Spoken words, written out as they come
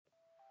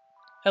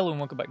Hello and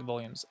welcome back to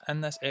Volumes. In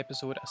this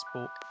episode I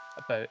spoke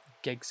about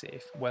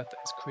GigSafe with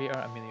its creator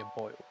Amelia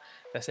Boyle.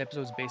 This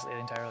episode is basically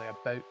entirely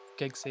about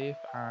GigSafe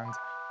and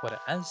what it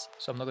is,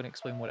 so I'm not going to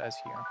explain what it is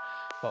here.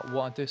 But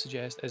what I do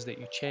suggest is that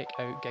you check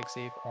out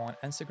GigSafe on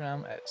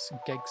Instagram. It's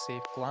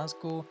GigSafe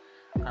Glasgow,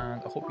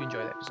 and I hope you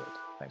enjoy the episode.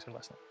 Thanks for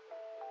listening.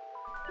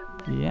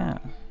 Yeah.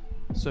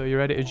 So you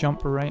ready to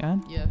jump right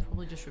in? Yeah,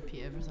 probably just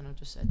repeat everything I've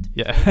just said.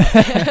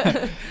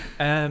 Yeah.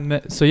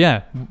 So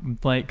yeah,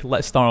 like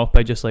let's start off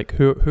by just like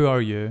who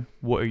are you?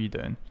 What are you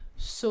doing?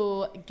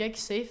 So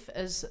GigSafe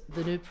is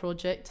the new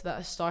project that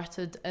I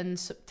started in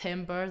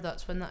September.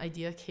 That's when the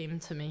idea came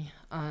to me,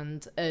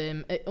 and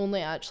it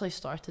only actually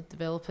started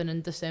developing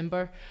in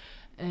December.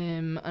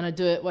 And I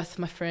do it with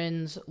my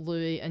friends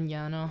Louis and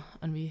Yana,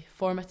 and we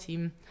form a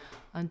team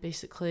and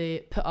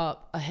basically put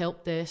up a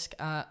help desk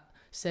at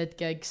said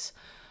gigs.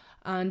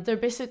 And they're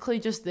basically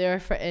just there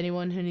for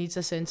anyone who needs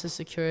a sense of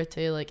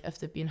security, like if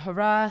they've been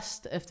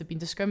harassed, if they've been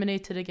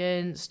discriminated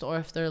against, or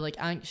if they're like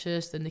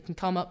anxious, then they can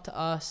come up to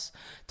us,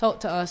 talk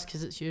to us,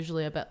 because it's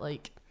usually a bit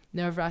like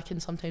nerve-wracking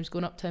sometimes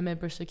going up to a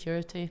member of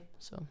security.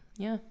 So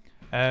yeah.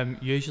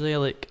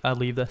 Usually I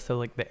leave this till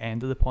like the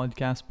end of the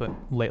podcast, but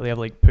lately I've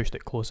like pushed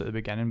it close at the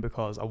beginning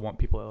because I want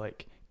people to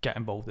like get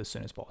involved as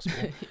soon as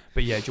possible.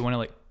 But yeah, do you want to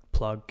like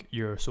plug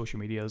your social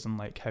medias and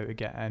like how to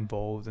get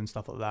involved and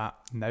stuff like that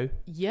now?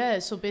 Yeah,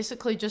 so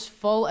basically just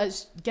follow,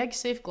 it's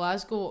GigSafe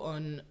Glasgow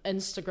on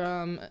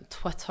Instagram,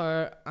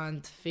 Twitter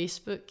and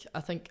Facebook,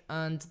 I think,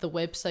 and the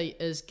website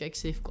is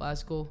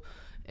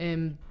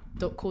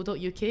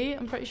gigsafeglasgow.co.uk,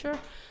 I'm pretty sure,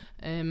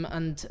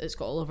 and it's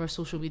got all of our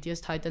social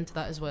medias tied into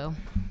that as well.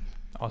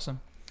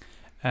 Awesome.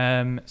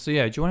 So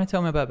yeah, do you want to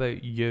tell me a bit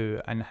about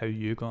you and how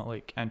you got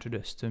like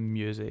introduced to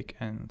music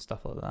and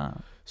stuff like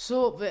that?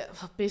 So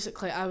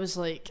basically I was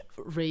like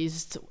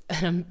raised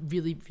in a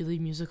really, really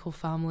musical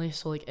family,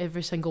 so like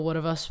every single one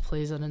of us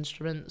plays an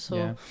instrument. So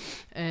yeah.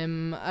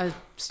 I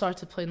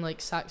started playing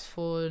like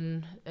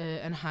saxophone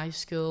in high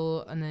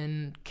school, and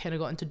then kind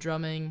of got into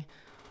drumming,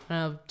 and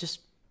I've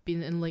just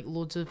been in like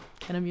loads of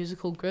kind of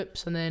musical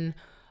groups, and then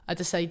I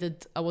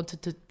decided I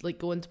wanted to like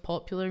go into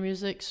popular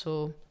music,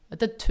 so I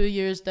did 2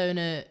 years down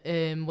at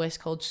West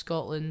College,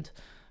 Scotland,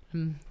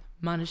 and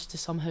managed to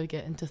somehow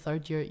get into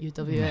third year at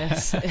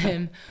UWS,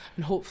 and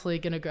hopefully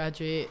going to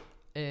graduate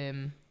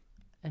in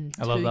 2 years.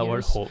 I love that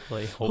word,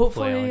 hopefully.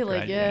 Hopefully,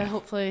 like, yeah,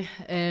 hopefully.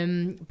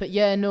 But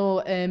yeah,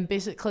 no,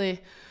 basically,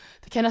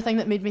 the kind of thing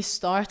that made me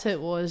start it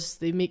was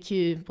they make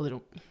you, well, they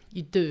don't,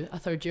 you do a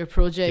third year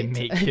project.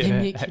 They make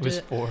you, it was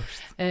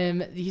forced.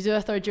 You do a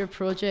third year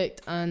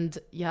project and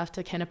you have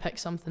to kind of pick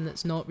something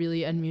that's not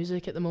really in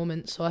music at the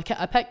moment. So I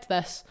picked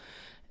this,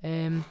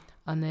 and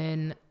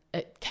then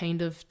it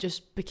kind of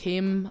just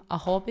became a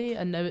hobby,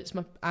 and now it's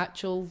my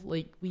actual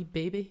like wee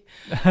baby.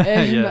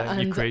 Yeah,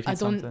 and you created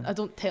something. I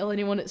don't tell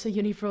anyone it's a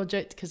uni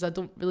project because I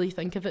don't really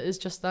think of it as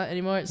just that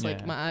anymore. It's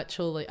like my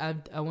actual like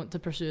I want to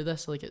pursue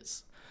this. Like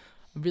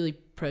I'm really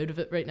proud of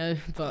it right now.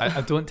 But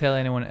I don't tell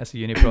anyone it's a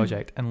uni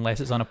project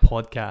unless it's on a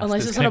podcast.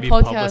 Unless it's on a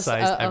podcast,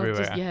 publicised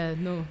everywhere.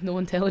 No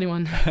one tell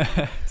anyone.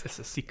 It's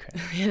a secret.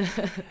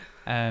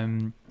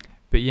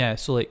 But yeah,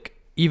 so like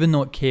even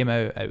though it came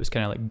out, it was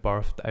kind of like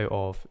birthed out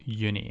of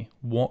uni.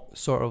 What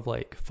sort of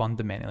like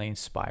fundamentally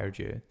inspired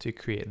you to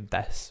create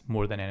this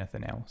more than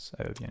anything else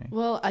out of uni?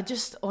 Well, I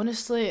just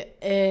honestly,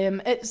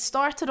 it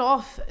started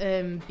off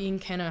being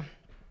kind of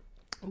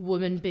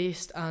woman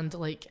based, and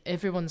like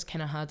everyone's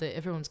kind of had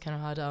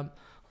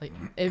like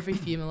every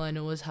female I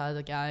know has had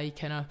a guy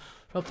kind of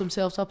rub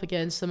themselves up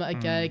against them at a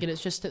gig, and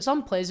it's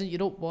unpleasant, you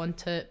don't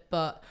want it.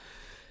 But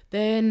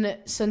then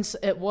since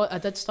I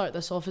did start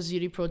this off as a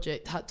uni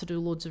project, had to do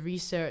loads of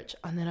research,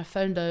 and then I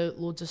found out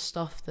loads of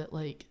stuff that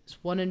like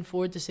 1 in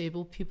 4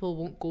 disabled people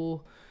won't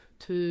go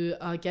to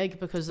a gig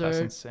because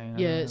they're insane,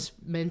 it's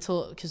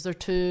mental, because they're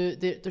too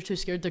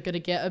scared they're going to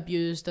get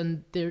abused,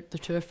 and they're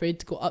too afraid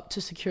to go up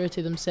to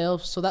security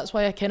themselves. So that's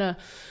why I kind of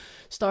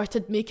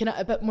started making it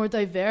a bit more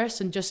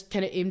diverse and just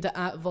kind of aimed it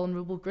at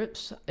vulnerable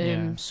groups,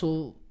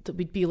 so that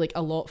we'd be like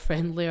a lot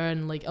friendlier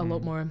and like a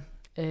lot more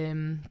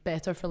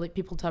better for like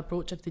people to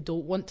approach if they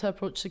don't want to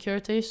approach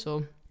security.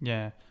 So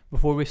yeah,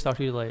 before we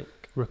started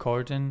like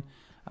recording,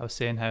 I was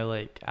saying how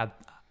like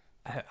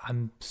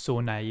I'm so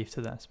naive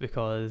to this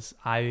because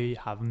I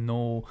have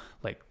no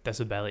like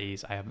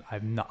disabilities.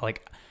 I'm not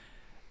like,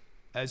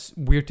 it's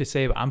weird to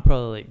say, but I'm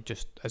probably like,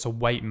 just as a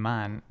white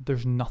man,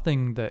 there's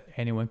nothing that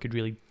anyone could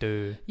really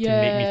do to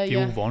make me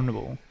feel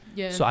vulnerable.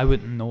 Yeah. So I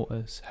wouldn't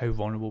notice how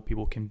vulnerable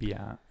people can be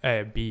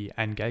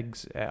in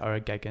gigs or a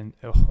gig in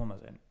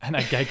in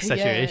a gig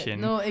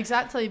situation. No,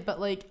 exactly. But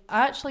like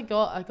I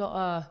got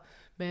a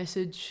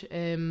message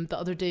the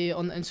other day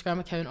on the Instagram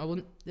account. I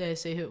won't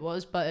say who it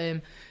was, but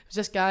it was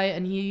this guy,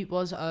 and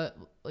he's a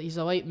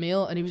white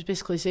male, and he was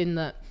basically saying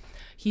that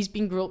he's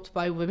been groped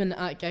by women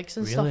at gigs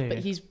and stuff, Really? but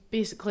he's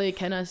basically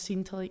kind of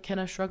seemed to like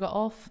kind of shrug it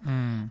off.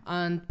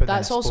 And But then I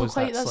that's also suppose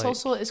quite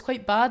that's, like, it's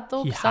quite bad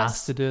though. He 'cause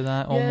has to do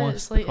that almost.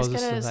 it's like because it's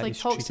of kind of that like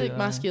he's treated toxic that way.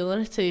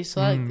 masculinity.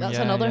 So like, that's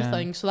yeah, another yeah.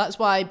 thing. So that's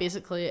why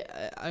basically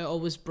I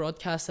always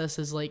broadcast this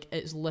as like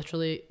it's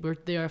literally we're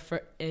there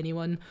for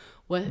anyone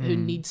who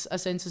needs a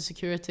sense of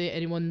security,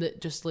 anyone that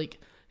just like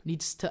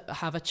needs to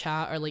have a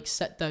chat or like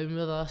sit down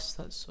with us.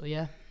 So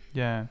yeah.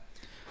 Yeah.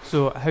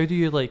 So how do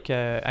you like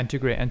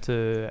integrate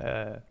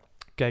into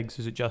gigs?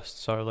 Is it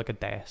just sort of like a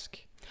desk?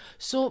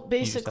 So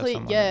basically,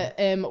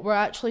 someone we're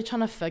actually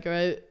trying to figure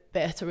out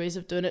better ways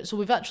of doing it. So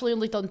we've actually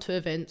only done 2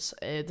 events.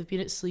 They've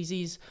been at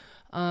Sleazy's,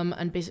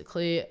 and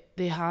basically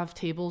they have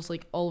tables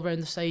like all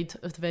around the side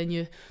of the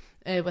venue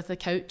with the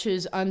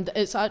couches, and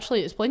it's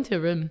plenty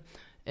of room.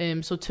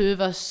 So 2 of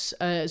us,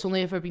 it's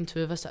only ever been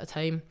 2 of us at a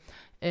time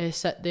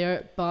sit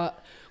there,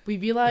 but we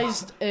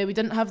realised we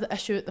didn't have the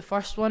issue at the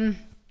first one,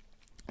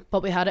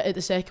 but we had it at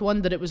the second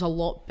one, that it was a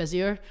lot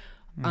busier,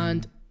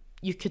 and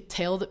you could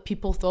tell that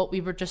people thought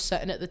we were just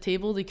sitting at the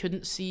table. They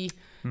couldn't see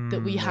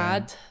that we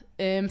had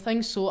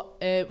things. So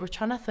we're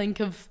trying to think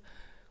of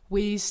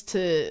ways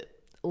to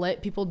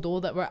let people know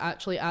that we're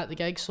actually at the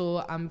gig.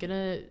 So I'm going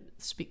to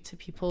speak to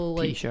people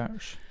like...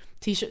 T-shirts.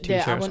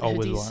 Yeah, I T-shirts want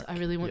always hoodies. work. I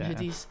really want Yeah.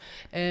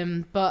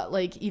 hoodies. But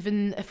like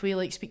even if we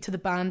like speak to the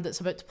band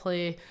that's about to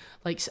play,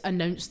 like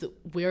announce that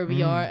where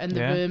we are in the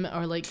yeah. room,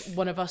 or like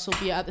one of us will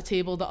be at the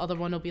table, the other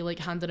one will be like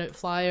handing out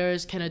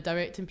flyers, kind of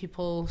directing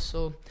people.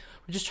 So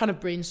we're just trying to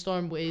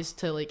brainstorm ways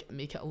to like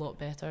make it a lot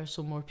better,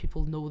 so more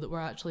people know that we're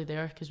actually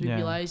there, because we Yeah.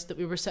 realised that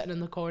we were sitting in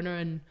the corner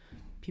and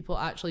people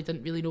actually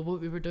didn't really know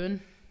what we were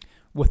doing.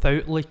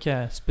 Without like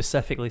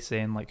specifically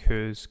saying like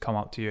who's come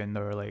up to you and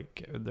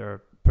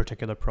their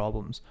particular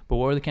problems, but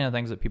what are the kind of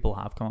things that people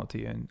have come up to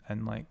you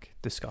and like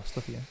discussed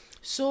with you?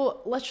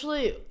 So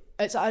literally,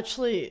 it's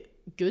actually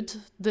good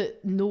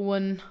that no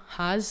one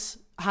has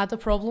had a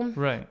problem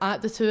Right.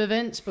 at the 2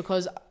 events,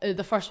 because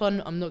the first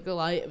one, I'm not gonna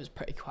lie, it was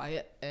pretty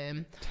quiet.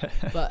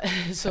 But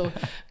so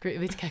great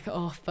way to kick it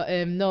off. But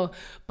no,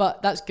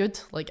 but that's good.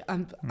 Like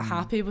I'm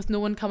happy with no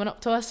one coming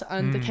up to us,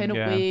 and the kind of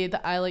yeah. way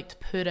that I like to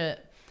put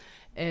it,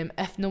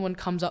 if no one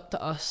comes up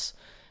to us,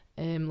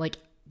 like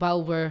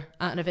while we're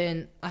at an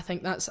event, I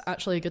think that's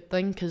actually a good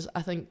thing, because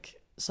I think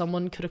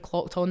someone could have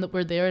clocked on that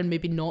we're there and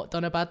maybe not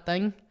done a bad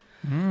thing.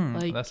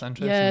 Like, that's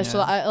interesting. yeah,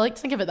 so I like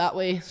to think of it that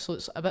way, so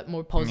it's a bit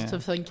more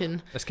positive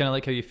thinking. It's kind of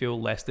like how you feel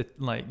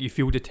you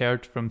feel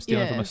deterred from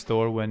stealing from Yeah. a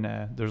store when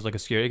there's like a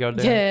security guard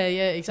there.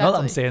 Yeah, exactly. Not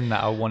that I'm saying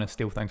that I want to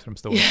steal things from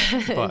stores,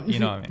 but you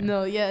know what I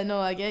mean. No,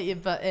 I get you,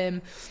 but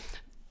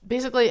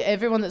basically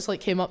everyone that's like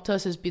came up to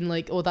us has been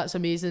like, oh, that's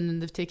amazing,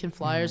 and they've taken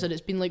flyers, and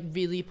it's been like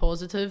really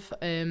positive.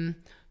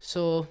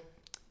 So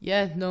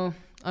yeah, no,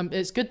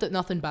 it's good that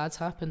nothing bad's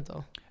happened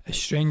though. It's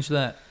strange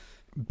that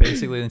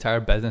basically the entire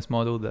business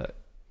model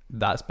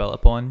that's built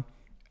upon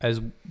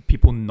is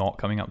people not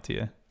coming up to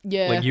you.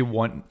 Yeah, Like you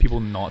want people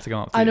not to come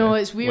up to you. I know,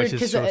 it's weird, which is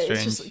because so it's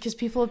strange. just because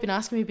people have been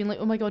asking me, being like,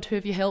 oh my god, who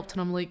have you helped?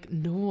 And I'm like,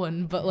 no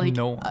one. But like,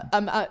 No one.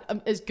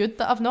 I'm it's good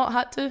that I've not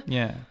had to.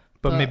 Yeah.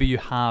 But But- maybe you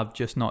have,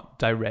 just not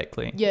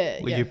directly. Yeah,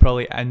 Like yeah. you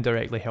probably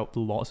indirectly helped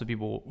lots of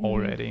people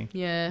already,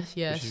 Yeah,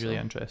 which is really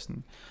so-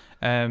 interesting.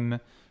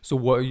 So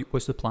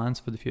what's the plans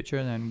for the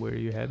future then? Where are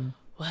you heading?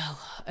 Well,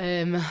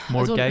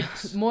 More I don't-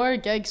 gigs? more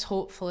gigs,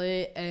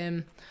 hopefully.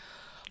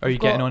 Are you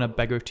I've getting got- on a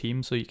bigger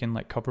team so you can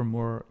like cover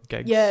more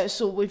gigs? Yeah,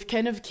 so we've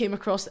kind of came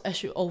across the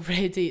issue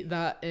already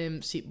that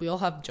see, we all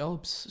have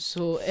jobs,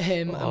 so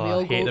and we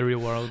all I hate go. the real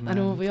world. I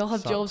know, man. we all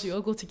have Sucks. jobs, we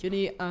all go to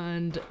uni,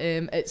 and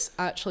it's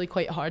actually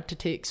quite hard to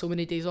take so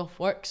many days off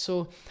work.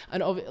 So,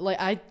 and like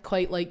I'd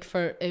quite like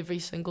for every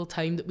single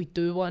time that we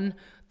do one,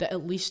 that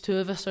at least 2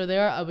 of us are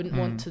there. I wouldn't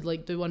want to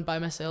like do one by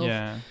myself.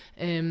 Yeah.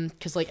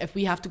 Because like if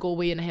we have to go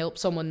away and help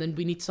someone, then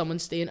we need someone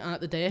staying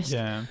at the desk.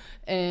 Yeah.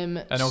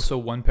 And And also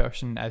one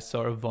person is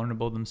sort of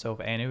vulnerable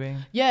themselves anyway.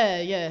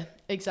 yeah,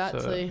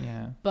 exactly. So,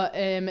 yeah. But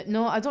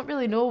no, I don't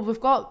really know.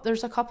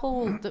 There's a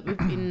couple that we've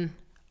been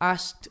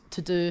asked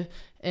to do,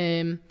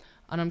 and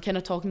I'm kind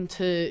of talking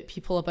to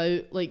people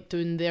about like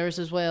doing theirs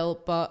as well.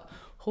 But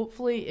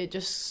hopefully it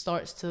just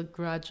starts to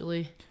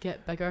gradually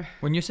get bigger.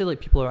 When you say like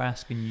people are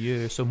asking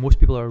you, so most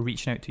people are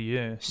reaching out to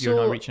you. You're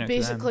not reaching out to them.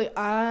 Basically,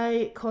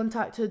 I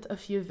contacted a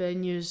few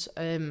venues.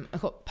 I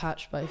got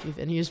patched by a few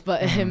venues,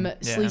 but yeah.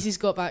 Sleazy's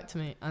got back to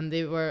me, and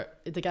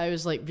the guy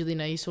was like really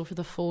nice over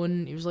the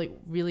phone. He was like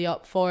really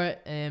up for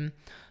it.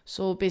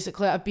 So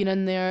basically, I've been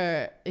in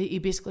there. He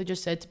basically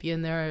just said to be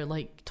in there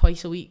like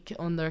twice a week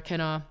on their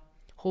kind of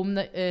home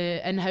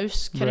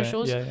in-house kind of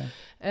shows. Yeah.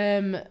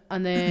 And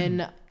then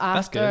That's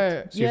after,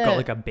 good. So you've got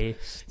like a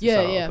base. To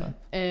start off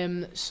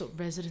with. So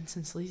residents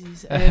and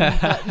sleazies.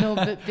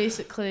 But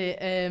basically,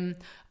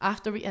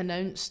 after we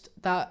announced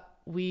that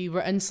we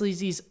were in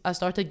sleazies, I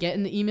started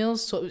getting the emails.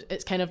 So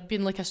it's kind of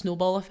been like a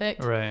snowball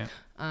effect. Right.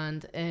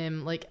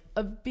 And like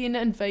I've been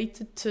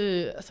invited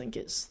to, I think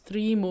it's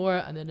 3 more,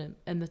 and then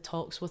in the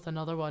talks with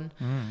another one.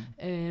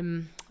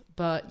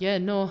 But yeah,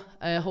 no.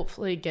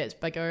 Hopefully it gets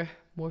bigger.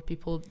 more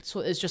people, so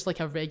it's just like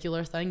a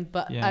regular thing.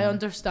 But Yeah. I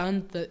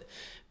understand that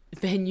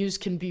venues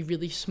can be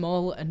really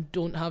small and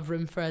don't have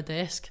room for a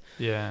desk.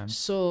 Yeah.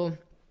 So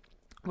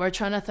we're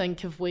trying to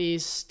think of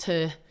ways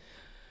to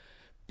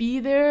be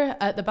there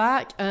at the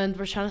back, and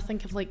we're trying to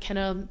think of like kind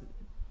of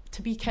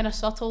to be kind of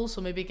subtle.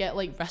 So maybe get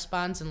like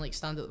wristbands and like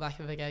stand at the back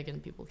of a gig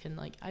and people can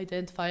like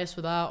identify us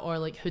with that, or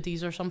like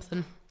hoodies or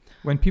something.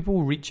 When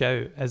people reach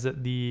out, is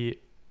it the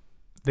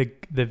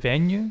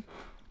venue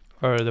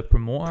or the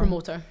promoter?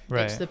 Promoter.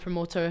 Right. It's the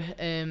promoter,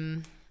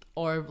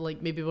 or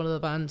like maybe one of the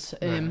bands.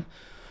 Right.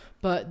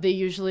 But they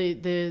usually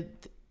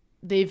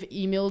they've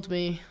emailed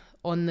me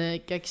on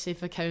the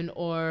GigSafe account,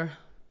 or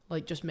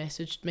like just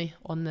messaged me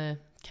on the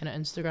kind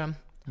of Instagram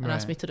and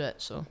asked me to do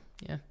it. So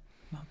yeah.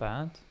 Not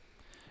bad.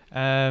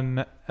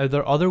 Are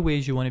there other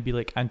ways you want to be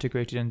like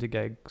integrated into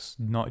gigs?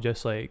 Not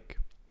just like,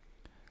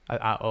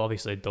 I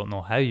obviously don't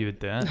know how you would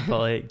do it, but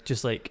like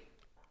just like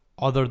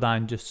other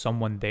than just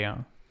someone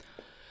there.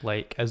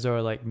 Like, is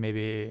there like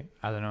maybe,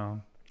 I don't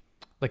know,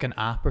 like an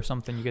app or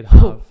something you could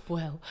have? Oh,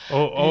 well.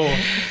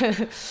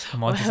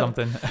 I'm onto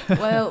something.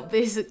 Well,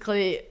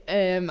 basically,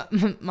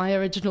 my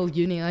original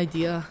uni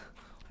idea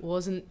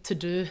wasn't to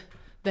do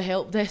the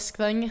help desk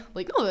thing.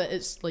 Like, not that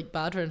it's like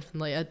bad or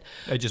anything. Like,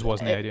 It just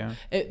wasn't the idea.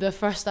 The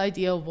first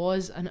idea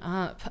was an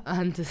app,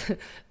 and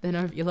then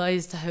I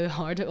realised how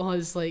hard it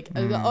was. Like,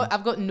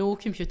 I've got no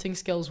computing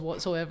skills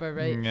whatsoever,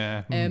 right?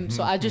 Yeah.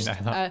 So I just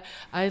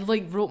I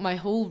like wrote my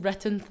whole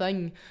written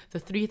thing. The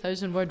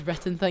 3,000 word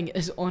written thing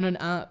is on an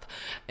app,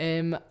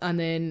 and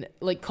then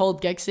like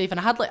called GigSafe, and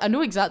I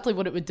know exactly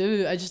what it would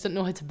do. I just didn't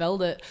know how to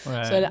build it.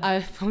 Right. So I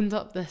phoned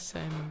up this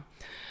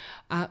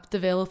app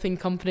developing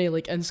company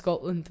like in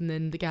Scotland, and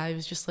then the guy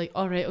was just like,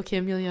 all right, okay,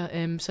 Amelia,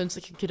 sounds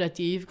like a good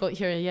idea you've got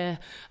here. Yeah.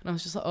 And I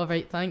was just like, all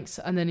right, thanks.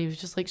 And then he was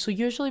just like, so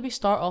usually we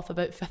start off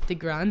about 50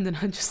 grand, and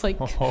I just like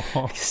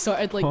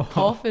started like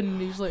coughing,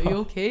 and he was like, are you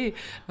okay?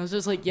 I was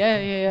just like,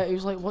 yeah. He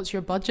was like, what's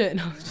your budget? And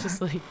I was just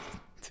like,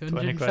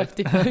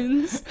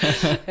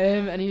 £250.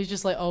 And he was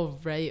just like, oh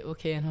right,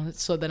 okay. And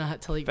so then I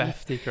had to like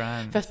 50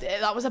 grand. 50.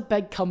 That was a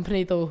big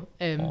company though,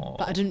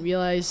 but I didn't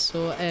realise.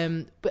 So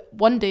but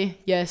one day,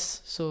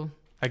 yes. So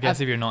I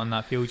guess if you're not in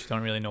that field, you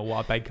don't really know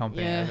what a big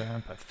company Yeah.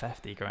 is. But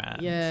 50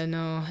 grand. yeah,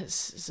 no,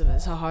 it's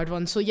a hard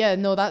one. So yeah,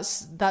 no,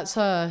 that's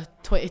a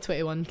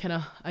 2021 kind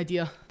of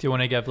idea. Do you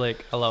want to give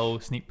like a little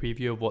sneak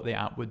preview of what the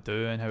app would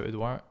do and how it would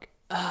work?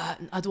 I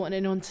don't want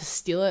anyone to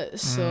steal it,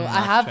 so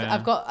That's true.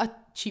 I've got a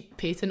cheap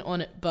patent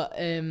on it, but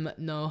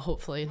no,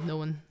 hopefully no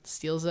one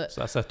steals it.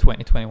 So that's a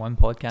 2021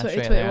 podcast right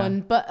 2021,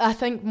 there. but I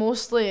think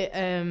mostly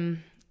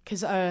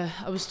because I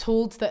was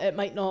told that it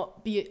might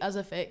not be as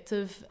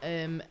effective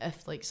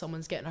if like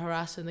someone's getting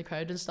harassed in the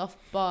crowd and stuff,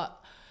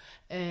 but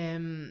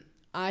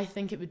I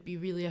think it would be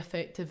really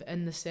effective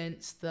in the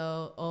sense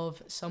though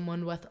of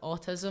someone with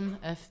autism,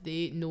 if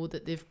they know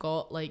that they've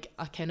got like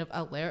a kind of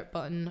alert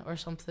button or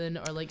something,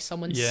 or like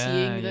someone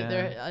seeing that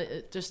they're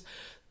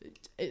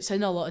it's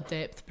in a lot of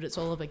depth, but it's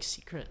all a big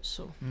secret.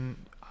 So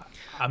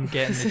I'm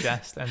getting the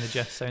gist, and the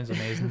gist sounds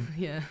amazing.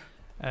 yeah.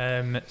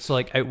 So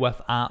like out with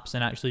apps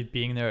and actually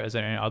being there, is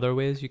there any other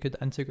ways you could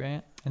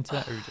integrate into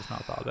it, or you just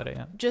not thought about it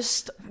yet?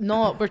 Just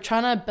not. We're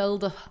trying to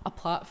build a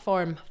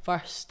platform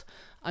first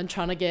and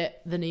trying to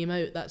get the name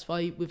out. That's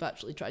why we've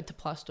actually tried to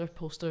plaster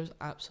posters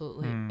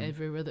absolutely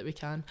everywhere that we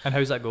can. And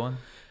how's that going?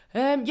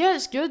 Yeah,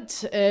 it's good.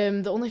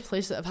 The only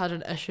place that I've had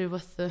an issue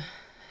with the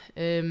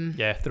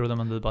Yeah, throw them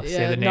under the bus. yeah,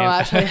 Say the name. no,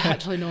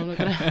 actually, no, I'm not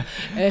gonna.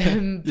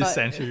 Just but,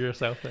 censor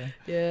yourself there.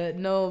 Yeah,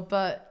 no,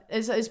 but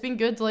it's been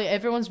good. Like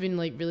everyone's been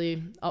like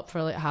really up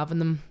for like having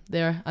them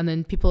there, and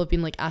then people have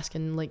been like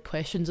asking like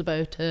questions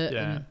about it.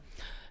 Yeah.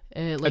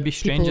 And, like, It'd be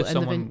strange people if in the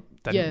someone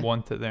didn't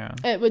want it there.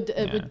 It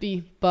would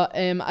be, but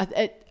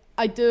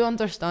I do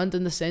understand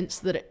in the sense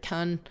that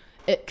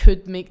it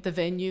could make the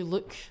venue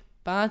look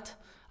bad,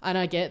 and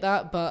I get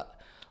that, but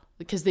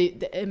because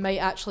it might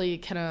actually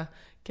kind of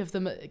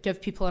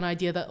give people an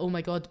idea that, oh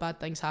my god, bad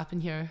things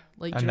happen here,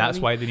 like, and that's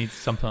why they need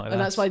something like that.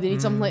 And that's why they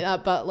need something like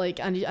that. But like,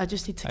 and I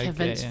just need to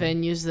convince get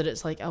venues that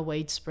it's like a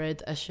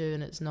widespread issue,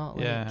 and it's not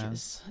like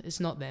it's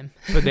not them.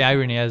 But the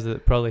irony is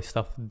that probably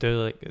stuff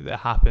that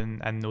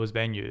happen in those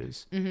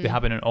venues. They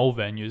happen in all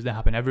venues. They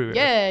happen everywhere.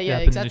 Yeah, they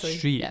happen exactly. in the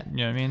street. Yeah. You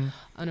know what I mean?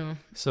 I know.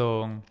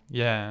 So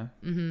yeah.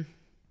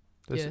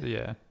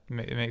 Yeah.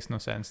 It makes no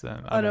sense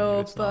then. I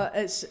know, but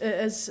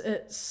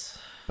it's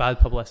bad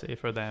publicity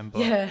for them.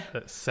 But yeah,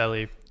 it's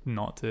silly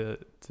not to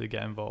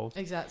get involved.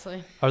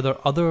 Exactly. Are there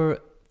other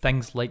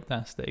things like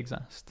this that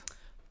exist?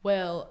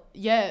 Well,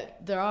 yeah,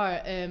 there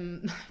are.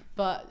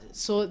 But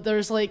so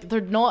there's like, they're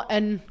not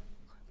in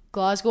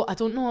Glasgow. I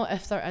don't know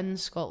if they're in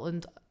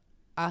Scotland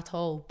at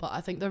all, but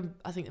I think there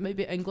might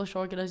be English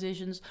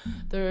organisations.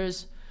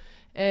 There's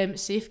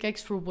Safe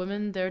Gigs for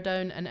Women. They're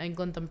down in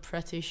England, I'm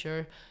pretty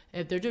sure.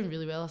 They're doing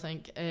really well, I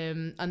think.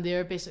 And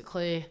they're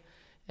basically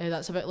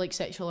that's about like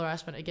sexual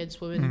harassment against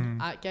women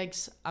at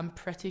gigs, I'm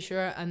pretty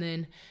sure. And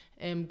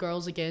then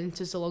Girls Against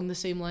is along the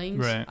same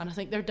lines, right. and I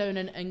think they're down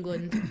in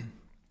England.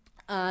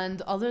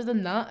 And other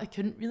than that, I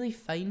couldn't really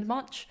find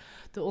much.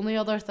 The only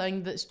other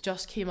thing that's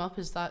just came up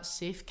is that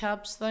Safe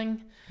Cabs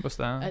thing. What's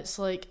that? It's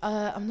like,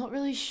 I'm not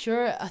really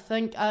sure. I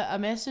think I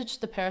messaged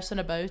the person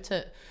about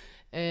it,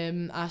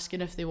 asking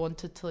if they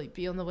wanted to like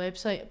be on the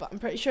website, but I'm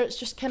pretty sure it's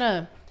just kind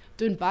of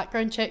doing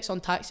background checks on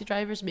taxi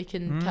drivers,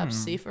 making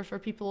cabs safer for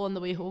people on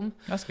the way home.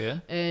 That's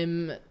good.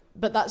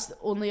 But that's the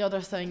only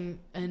other thing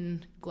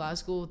in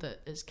Glasgow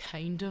that is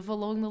kind of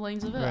along the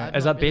lines of it. Right.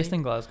 Is that based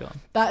in Glasgow?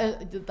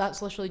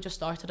 That's literally just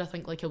started, I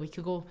think, like a week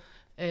ago.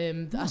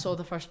 I saw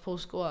the first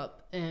post go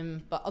up.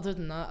 But other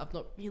than that, I've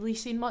not really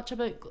seen much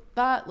about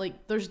that.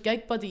 Like, there's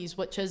Gig Buddies,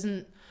 which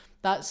isn't...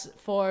 That's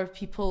for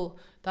people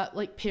that,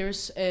 like,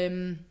 pairs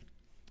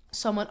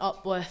someone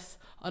up with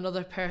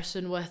another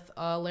person with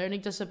a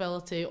learning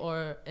disability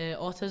or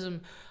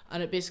autism,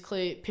 and it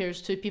basically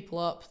pairs two people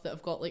up that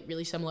have got like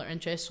really similar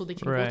interests, so they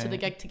can go to the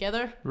gig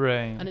together.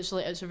 Right. And it's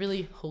like, it's a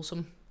really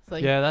wholesome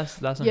thing. Yeah, that's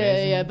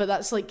amazing. Yeah, but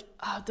that's like,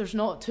 there's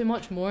not too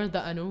much more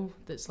that I know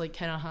that's like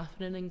kind of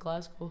happening in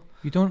Glasgow.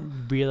 You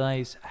don't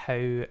realise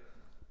how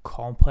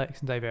complex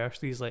and diverse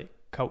these like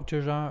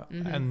cultures are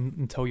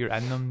until you're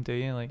in them, do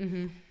you? Like,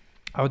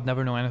 I would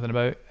never know anything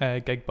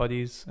about Gig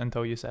Buddies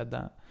until you said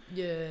that.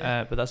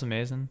 Yeah. But that's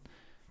amazing.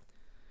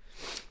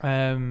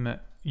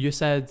 You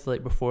said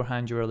like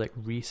beforehand you were like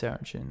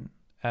researching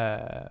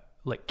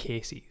like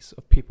cases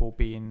of people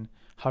being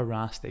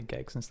harassed at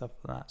gigs and stuff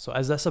like that. So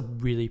is this a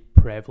really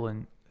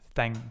prevalent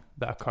thing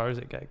that occurs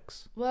at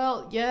gigs?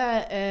 Well,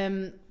 yeah,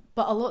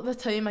 but a lot of the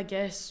time I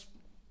guess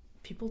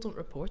people don't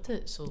report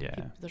it, so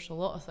there's a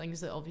lot of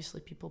things that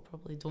obviously people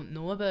probably don't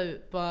know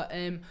about. But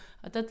I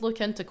did look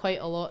into quite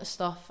a lot of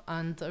stuff,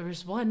 and there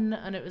was one,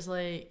 and it was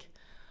like,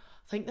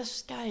 I think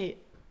this guy,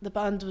 the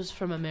band was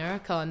from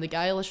America, and the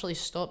guy literally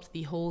stopped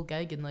the whole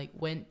gig and like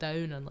went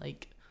down and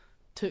like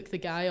took the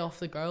guy off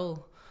the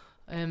girl.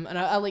 And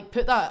I like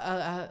put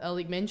that, I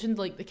like mentioned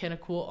like the kind of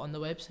quote on the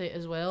website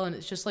as well, and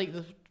it's just like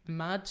the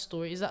mad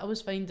stories that I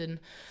was finding.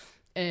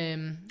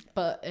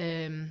 But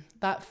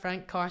that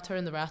Frank Carter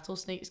and the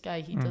Rattlesnakes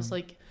guy, he does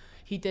like,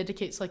 he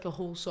dedicates like a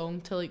whole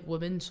song to like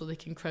women so they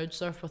can crowd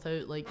surf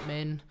without like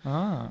men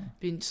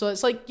being. So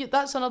it's like,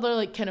 that's another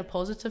like kind of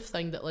positive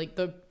thing, that like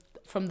they're,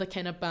 from the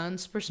kind of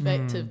band's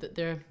perspective, that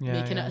they're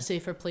making it a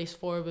safer place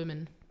for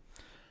women.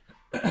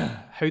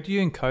 How do you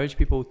encourage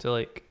people to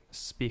like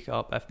speak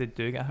up if they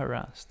do get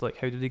harassed? Like,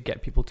 how do they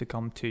get people to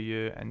come to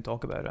you and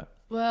talk about it?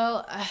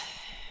 Well,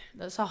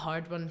 that's a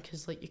hard one,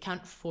 because like you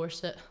can't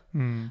force it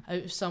out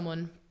of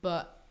someone,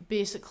 but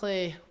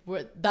basically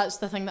that's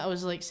the thing that I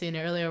was like saying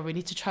earlier, we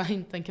need to try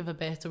and think of a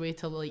better way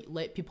to like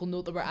let people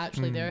know that we're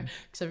actually there,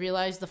 because I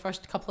realised the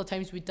first couple of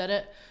times we did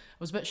it,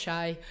 I was a bit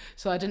shy,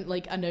 so I didn't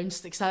like announce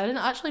it, because I didn't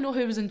actually know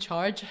who was in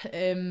charge.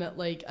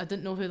 Like I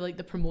didn't know who like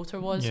the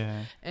promoter was.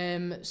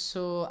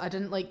 So I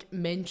didn't like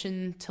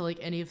mention to like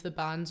any of the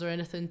bands or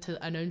anything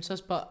to announce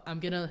us, but I'm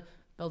gonna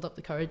build up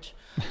the courage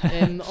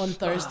on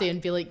Thursday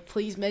and be like,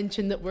 please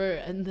mention that we're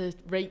in the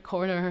right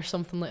corner or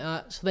something like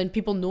that, so then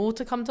people know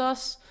to come to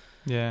us.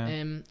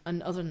 And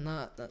other than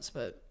that, that's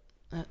about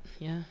it.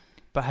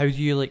 But how do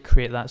you like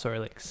create that sort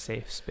of like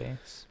safe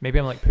space? Maybe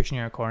I'm like pushing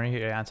you in a corner here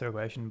to answer a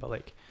question, but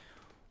like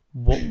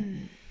what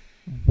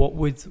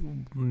would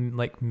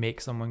like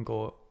make someone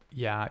go,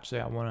 yeah, actually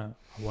I want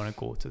to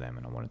go to them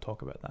and I want to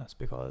talk about this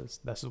because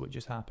this is what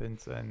just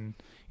happened, and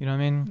you know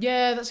what I mean?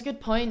 Yeah, that's a good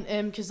point,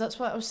 because that's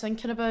what I was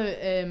thinking about,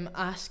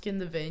 asking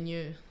the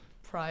venue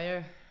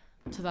prior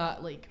to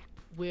that, like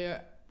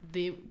where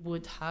they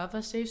would have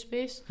a safe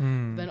space.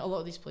 Then a lot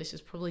of these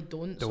places probably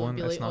don't, so it'd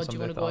be like, oh, do you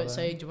want to go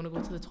outside, do you want to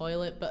go to the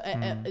toilet? But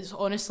it's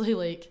honestly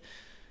like,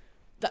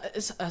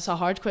 it's a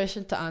hard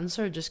question to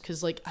answer, just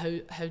because like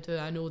how do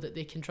I know that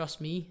they can trust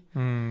me?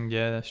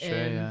 Yeah, that's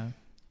true.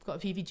 I've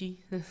got a PVG.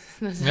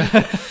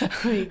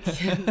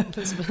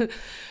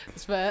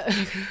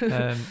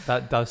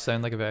 That does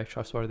sound like a very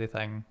trustworthy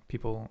thing.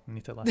 People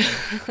need to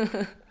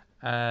listen.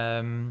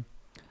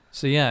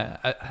 So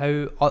yeah,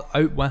 how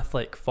out with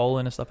like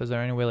following and stuff, is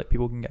there any way like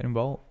people can get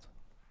involved?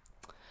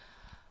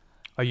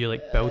 Are you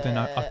like building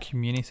a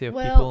community of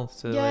people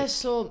to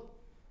so,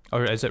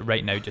 or is it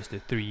right now just the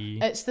three?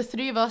 It's the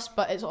three of us,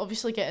 but it's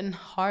obviously getting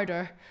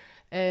harder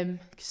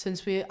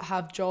since we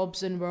have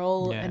jobs and we're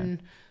all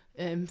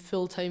in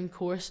full-time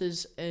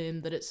courses,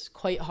 that it's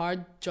quite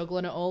hard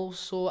juggling it all.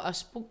 So I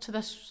spoke to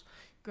this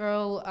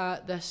girl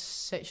at this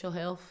sexual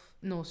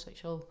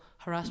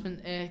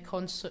harassment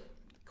concert.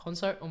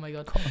 Oh my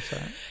god,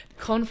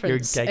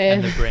 conference. Your gig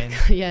in the brain.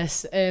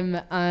 Yes,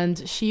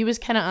 and she was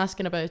kind of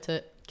asking about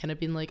it, kind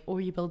of being like, oh,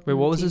 are you building wait,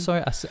 what was it,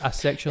 sorry? A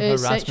sexual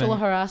harassment? Sexual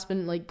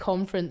harassment like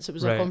conference. It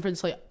was a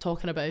conference like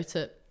talking about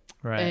it.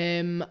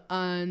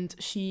 And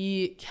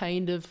she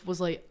kind of was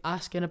like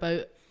asking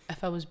about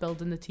if I was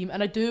building the team,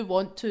 and I do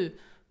want to,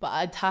 but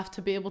I'd have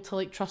to be able to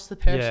like trust the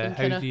person.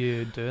 How do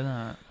you do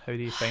that? How do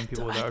you find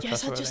people that are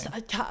trustworthy?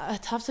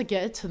 I'd have to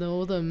get to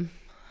know them.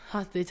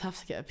 They'd have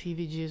to get a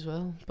PVG as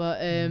well, but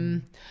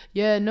I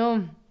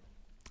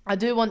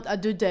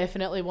do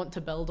definitely want to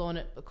build on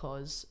it,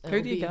 because how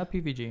do you get a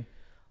PVG?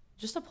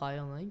 Just apply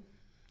online.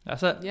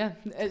 That's it. Yeah,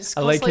 it's.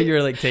 I like how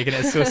you're like taking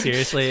it so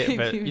seriously,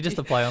 but you just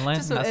apply online.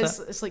 Just, and that's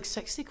it. It's like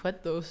 60 quid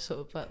though.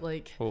 So, but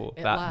like. Oh,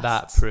 it that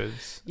lasts.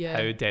 proves Yeah.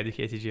 how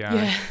dedicated you are.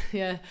 Yeah,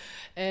 yeah.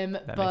 That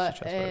makes you But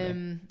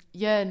trustworthy.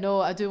 yeah,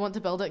 no, I do want to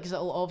build it because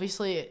it'll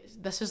obviously.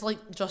 This is like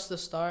just the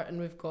start,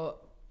 and we've got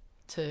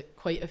to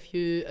quite a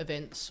few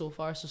events so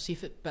far. So see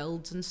if it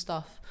builds and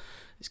stuff.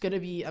 It's gonna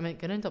be. I'm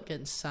gonna end up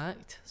getting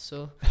sacked.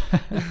 So.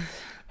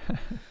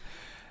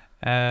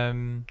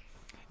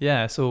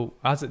 Yeah, so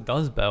as it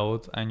does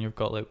build and you've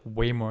got like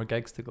way more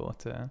gigs to go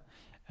to,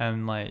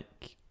 and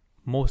like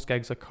most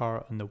gigs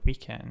occur on the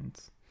weekend,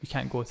 you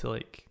can't go to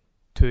like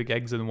 2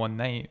 gigs in one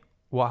night.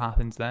 What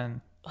happens then?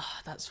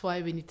 That's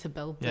why we need to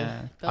build.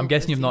 Yeah, build I'm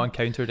guessing the you've not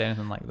team. encountered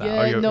anything like that,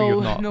 Yeah, or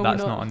you've not. no,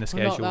 That's we're not on the We're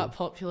schedule. not that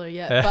popular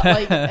yet, but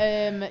like,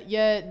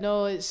 yeah,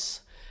 no,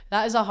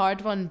 that is a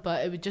hard one,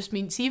 but it would just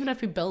mean, see, even if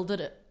we build,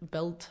 yeah,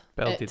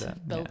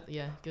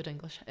 good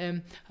English.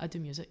 I do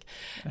music.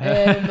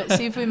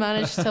 See if we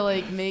manage to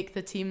like make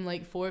the team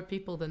like 4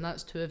 people, then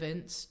that's 2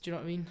 events. Do you know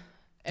what I mean?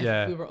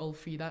 If we were all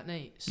free that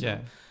night. So,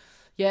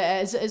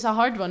 yeah, it's a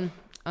hard one,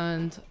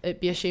 and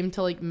it'd be a shame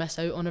to like miss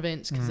out on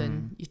events because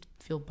then you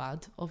feel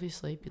bad,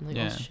 obviously, being like,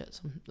 oh shit,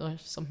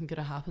 something could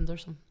have happened or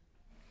something.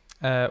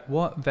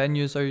 What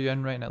venues are you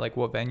in right now? Like,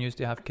 what venues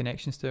do you have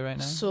connections to right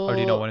now? So, or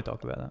do you not want to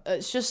talk about that?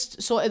 It's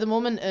just, so at the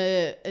moment,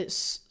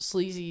 it's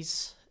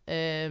Sleazy's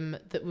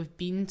that we've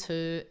been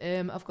to.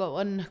 I've got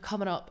one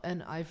coming up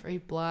in Ivory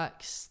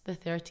Blacks, the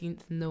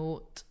 13th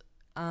Note,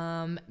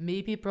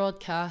 maybe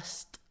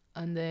Broadcast,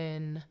 and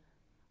then,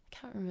 I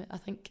can't remember, I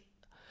think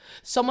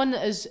someone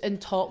is in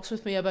talks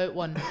with me about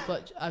one,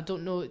 but I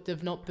don't know,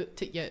 they've not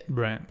booked it yet.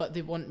 Right. But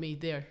they want me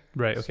there.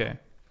 Right, okay.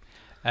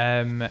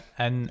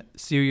 And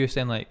so you're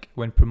saying like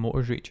when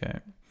promoters reach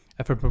out,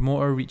 if a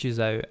promoter reaches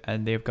out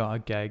and they've got a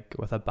gig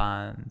with a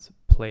band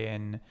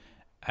playing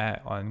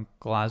on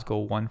Glasgow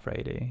one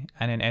Friday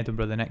and in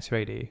Edinburgh the next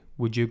Friday,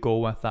 would you go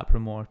with that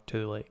promoter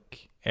to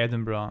like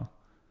Edinburgh,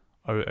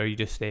 or are you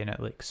just staying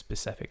at like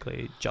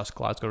specifically just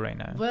Glasgow right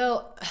now?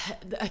 Well,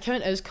 the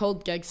account is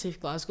called Gig Safe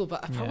Glasgow,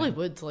 but I probably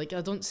would. Like,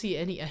 I don't see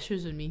any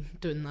issues with me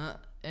doing that.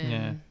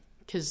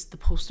 Because the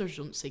posters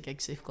don't say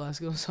Gig Safe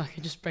Glasgow, so I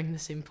could just bring the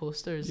same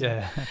posters.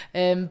 Yeah.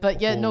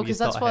 But yeah, no, you because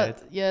thought that's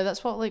ahead. what. Yeah,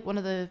 that's what like one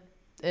of the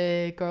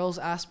girls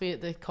asked me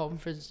at the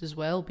conference as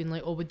well, being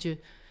like, "Oh, would you?"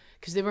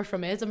 Because they were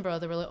from Edinburgh.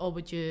 They were like, "Oh,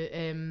 would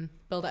you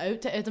build it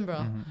out to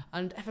Edinburgh?"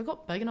 And if it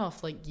got big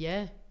enough, like,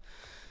 yeah.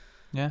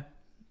 Yeah,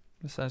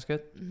 that sounds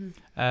good.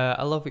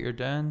 I love what you're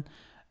doing.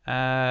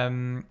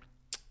 Some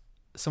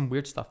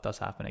weird stuff does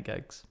happen at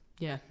gigs.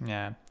 Yeah.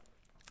 Yeah.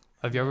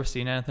 Have you ever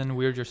seen anything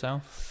weird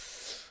yourself?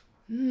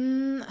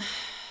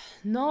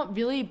 Not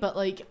really, but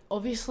like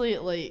obviously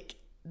like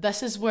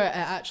this is where it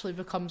actually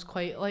becomes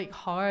quite like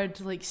hard.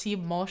 Like, see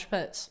mosh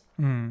pits.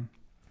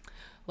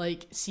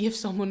 Like, see if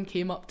someone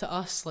came up to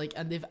us like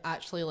and they've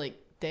actually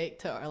like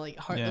decked it or like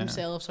hurt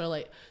themselves, or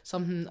like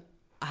something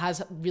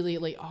has really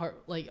like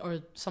hurt, like,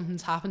 or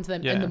something's happened to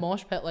them in the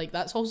mosh pit. Like,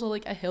 that's also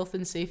like a health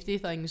and safety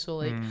thing. So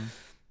like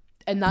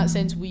in that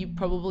sense, we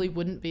probably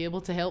wouldn't be able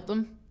to help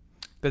them.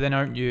 But then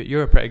aren't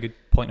you're a pretty good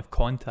point of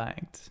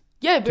contact?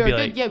 Yeah, we're good.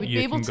 Like, yeah, we'd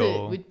be able to.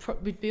 go...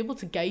 We'd be able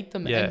to guide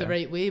them in the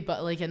right way,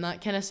 but like in that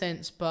kind of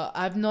sense. But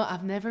I've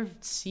never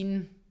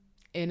seen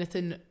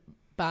anything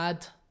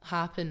bad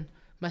happen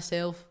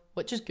myself,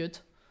 which is good,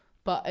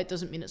 but it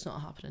doesn't mean it's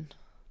not happening.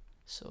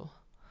 So.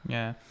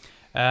 Yeah,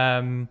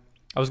 I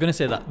was gonna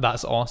say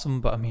that's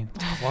awesome, but I mean,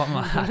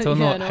 I don't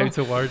know how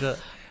to word it.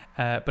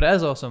 But it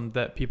is awesome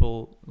that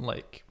people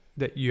like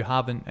that you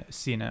haven't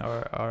seen it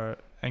or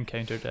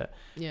encountered it,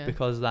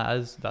 because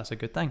that's a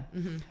good thing.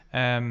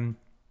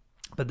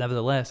 But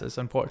nevertheless, it's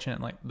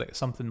unfortunate like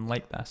something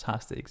like this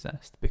has to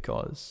exist,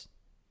 because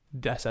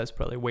this is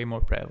probably way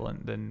more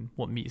prevalent than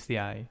what meets the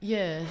eye.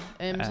 Yeah.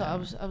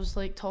 So I was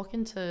like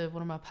talking to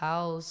one of my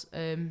pals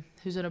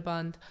who's in a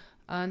band,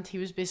 and he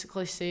was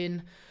basically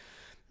saying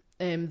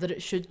that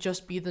it should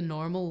just be the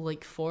normal,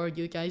 like, for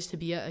you guys to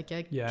be at a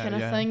gig kind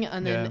of thing.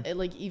 And then it,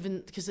 like,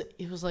 even because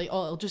he was like,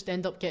 oh, it'll just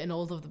end up getting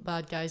all of the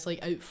bad guys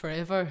like out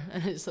forever,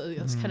 and it's like,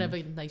 that's kind of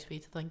a nice way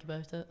to think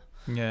about it.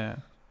 Yeah.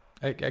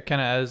 It kind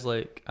of is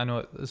like, I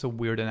know it's a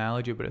weird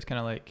analogy, but it's kind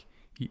of like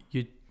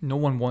you no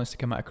one wants to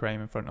commit a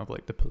crime in front of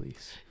like the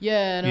police.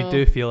 Yeah, I know. You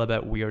do feel a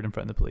bit weird in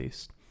front of the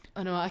police.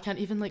 I know, I can't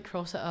even like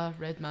cross at a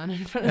red man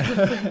in front of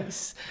the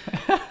police.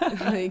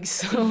 Like,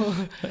 so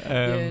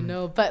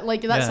no, but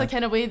like that's the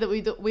kind of way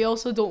that we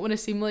also don't want to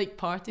seem like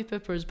party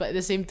poopers, but at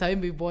the same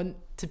time we want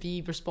to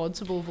be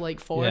responsible like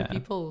for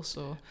people.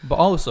 So, but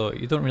also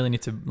you don't really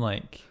need to,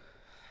 like,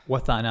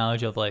 with that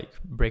analogy of like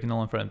breaking the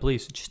law in front of the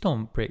police, just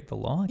don't break the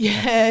law.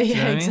 Yeah,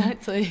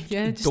 exactly.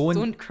 Yeah, just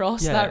don't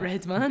cross that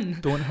red man.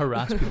 Don't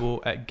harass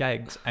people at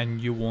gigs,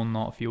 and you will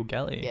not feel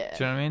guilty. Yeah,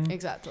 do you know what I mean?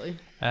 Exactly.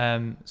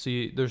 So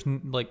there's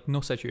like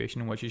no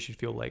situation in which you should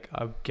feel like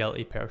a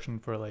guilty person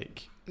for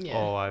like,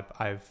 I'm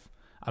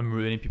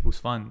ruining people's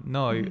fun.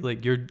 No,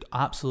 like you're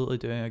absolutely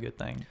doing a good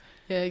thing.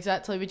 Yeah,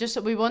 exactly.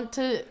 We want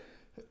to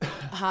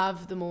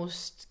have the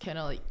most kind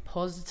of like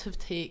positive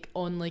take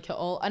on like it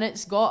all, and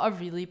it's got a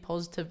really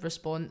positive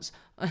response.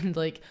 And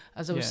like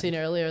as I was saying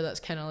earlier, that's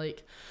kind of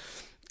like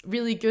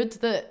really good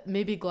that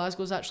maybe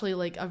Glasgow's actually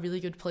like a really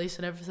good place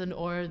and everything,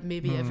 or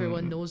maybe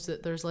everyone knows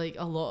that there's like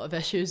a lot of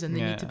issues and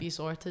they need to be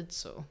sorted.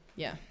 So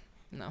yeah,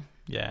 no.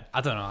 Yeah,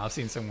 I don't know. I've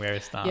seen some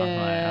weird stuff. Yeah,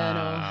 like, I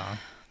know.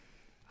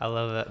 I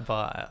love it,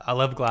 but I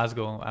love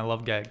Glasgow. I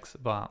love gigs,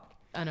 but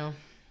I know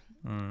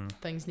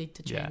things need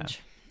to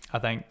change. Yeah. I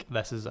think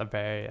this is a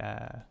very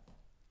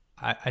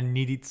a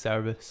needed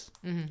service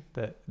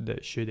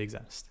that should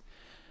exist.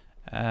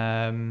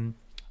 I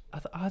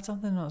had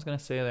something I was going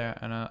to say there,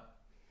 and I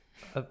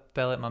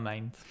fell out my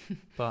mind,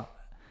 but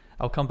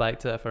I'll come back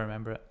to it if I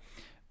remember it.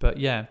 But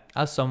yeah,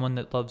 as someone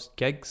that loves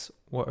gigs,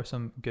 what are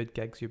some good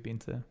gigs you've been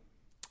to?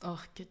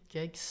 Oh, good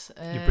gigs.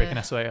 You're breaking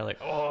a sweat. You're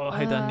like,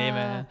 how do I name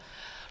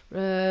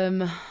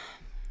it?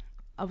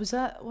 I was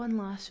at one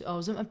last week. I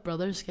was at my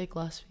brother's gig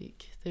last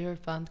week. They're a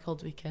band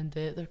called Weekend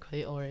Date. They're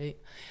quite alright.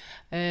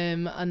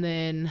 And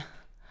then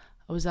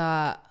I was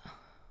at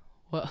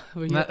what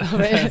were you?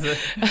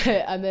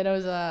 And then I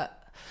was at.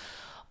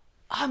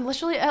 I'm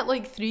literally at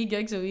like 3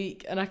 gigs a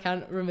week, and I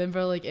can't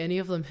remember like any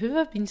of them. Who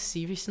have I been to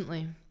see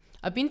recently?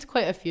 I've been to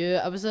quite a few.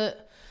 I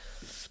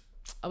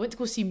went to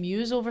go see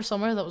Muse over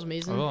summer. That was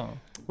amazing. Oh,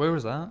 where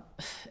was that?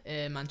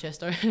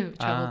 Manchester.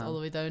 Travelled all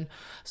the way down.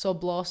 Saw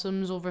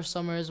Blossoms over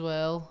summer as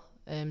well.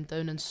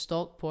 Down in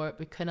Stockport.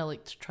 We kind of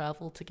like to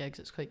travel to gigs.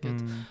 It's quite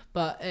good.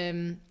 But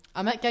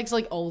I'm at gigs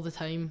like all the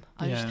time.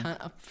 I just can't.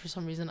 For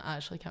some reason, I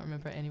actually can't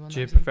remember anyone. Do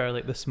you prefer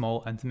like the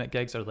small intimate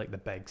gigs or like the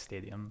big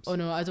stadiums? Oh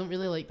no, I don't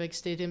really like big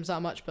stadiums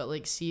that much. But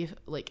like, see,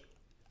 like,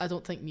 I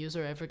don't think Muse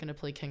are ever gonna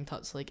play King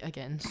Tut's like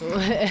again. So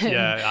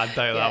yeah, I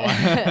doubt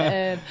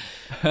that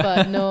one.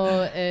 But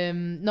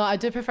no, I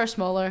do prefer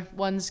smaller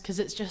ones because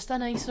it's just a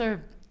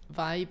nicer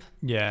vibe.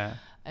 Yeah.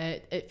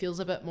 It feels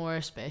a bit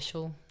more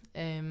special.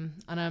 And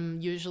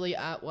I'm usually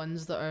at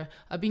ones that are.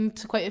 I've been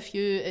to quite a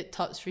few at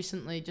Tuts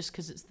recently, just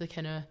because it's the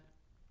kind of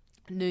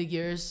New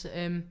Year's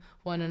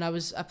one, and I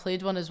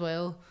played one as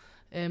well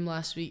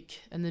last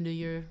week in the New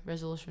Year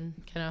resolution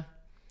kind of.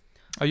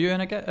 Are you in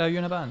a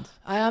band?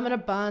 I am in a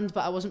band,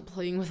 but I wasn't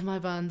playing with my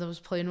band. I was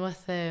playing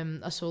with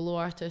a solo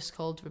artist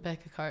called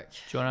Rebecca Kirk.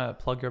 Do you want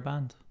to plug your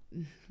band?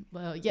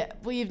 Well, yeah,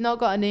 you've not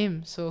got a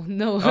name, so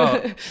no.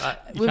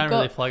 You can't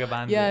really plug a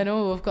band. Yeah, I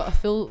know. We've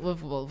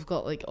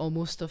got like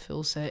almost a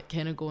full set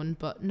kind of going,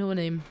 but no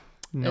name.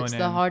 It's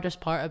the hardest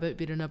part about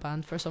being in a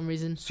band for some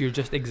reason. So you're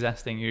just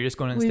existing. You're just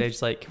going on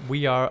stage like,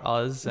 we are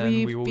us,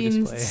 and we will just play.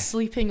 We've been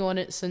sleeping on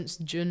it since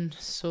June,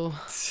 so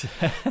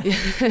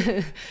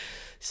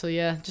so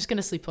yeah, just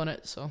gonna sleep on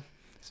it. So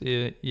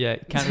you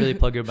can't really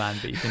plug your band,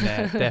 but you can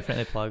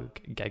definitely plug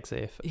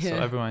GigSafe. Yeah. So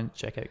everyone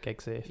check out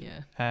GigSafe.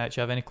 Yeah. Do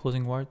you have any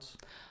closing words?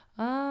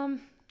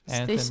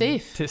 Stay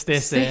safe. Stay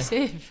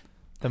safe.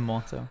 The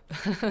motto.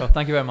 Well,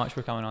 thank you very much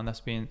for coming on. This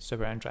has been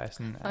super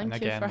interesting.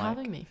 Thank you for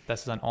having me.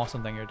 This is an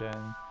awesome thing you're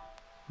doing.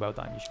 Well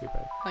done. You should be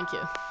proud. Thank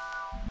you.